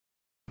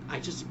I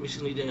just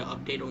recently did an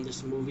update on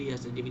this movie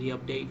as a DVD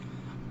update,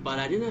 but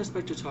I didn't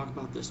expect to talk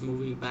about this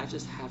movie, but I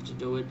just have to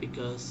do it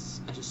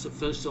because I just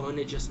first saw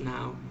it just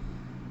now,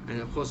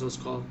 and of course it was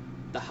called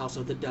The House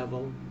of the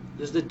Devil.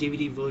 This is the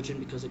DVD version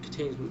because it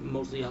contains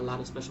mostly a lot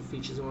of special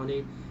features on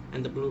it,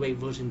 and the Blu-ray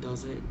version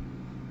doesn't.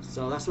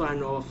 So that's what I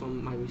know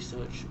from my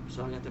research.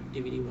 So I got the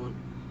DVD one.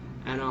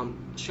 And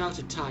shout out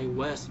to Ty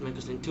West, man,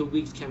 because in 2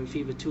 weeks Cabin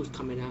Fever 2 is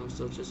coming out,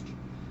 so just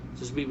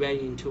be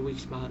ready in 2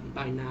 weeks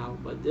by now.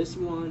 But this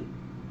one,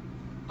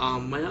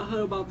 when I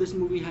heard about this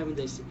movie having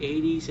this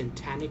 80s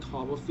satanic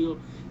horror feel,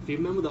 if you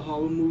remember the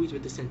horror movies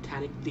with the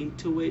satanic theme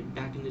to it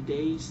back in the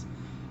days,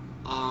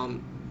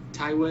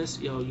 Ty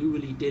West, yo, you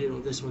really did it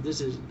on this one.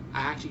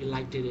 I actually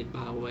liked it,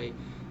 by the way.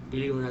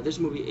 Believe it or not, this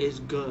movie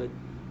is good,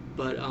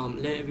 but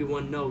let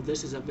everyone know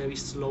this is a very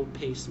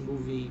slow-paced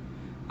movie.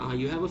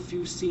 You have a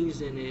few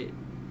scenes in it,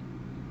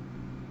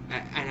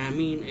 and I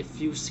mean a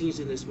few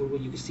scenes in this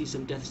movie. You can see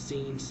some death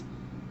scenes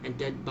and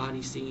dead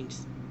body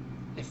scenes.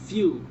 A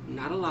few,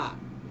 not a lot.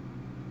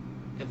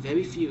 A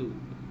very few.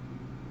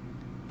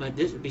 But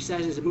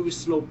besides this, the movie's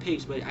slow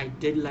paced, but I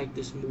did like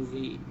this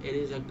movie. It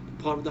is a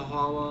part of the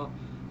horror.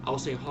 I would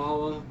say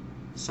horror,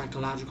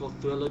 psychological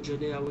thriller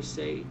genre, I would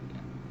say,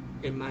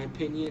 in my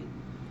opinion.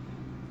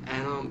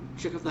 And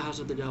check out The House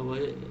of the Devil.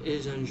 It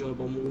is an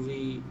enjoyable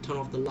movie. Turn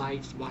off the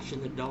lights, watch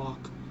in the dark.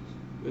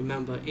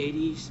 Remember,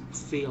 80s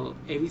feel.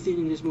 Everything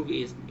in this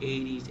movie is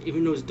 80s.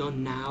 Even though it's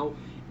done now,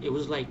 it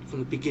was like from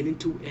the beginning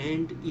to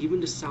end. Even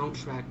the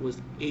soundtrack was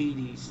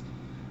 80s.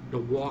 The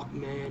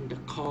Walkman, the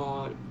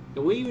car,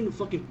 the way even the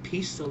fucking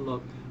pizza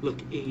look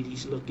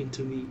 80s looking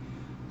to me.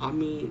 I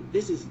mean,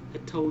 this is a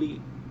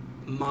totally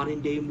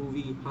modern day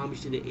movie,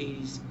 homage to the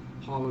 80s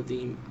horror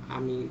theme. I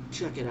mean,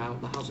 check it out,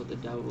 The House of the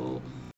Devil.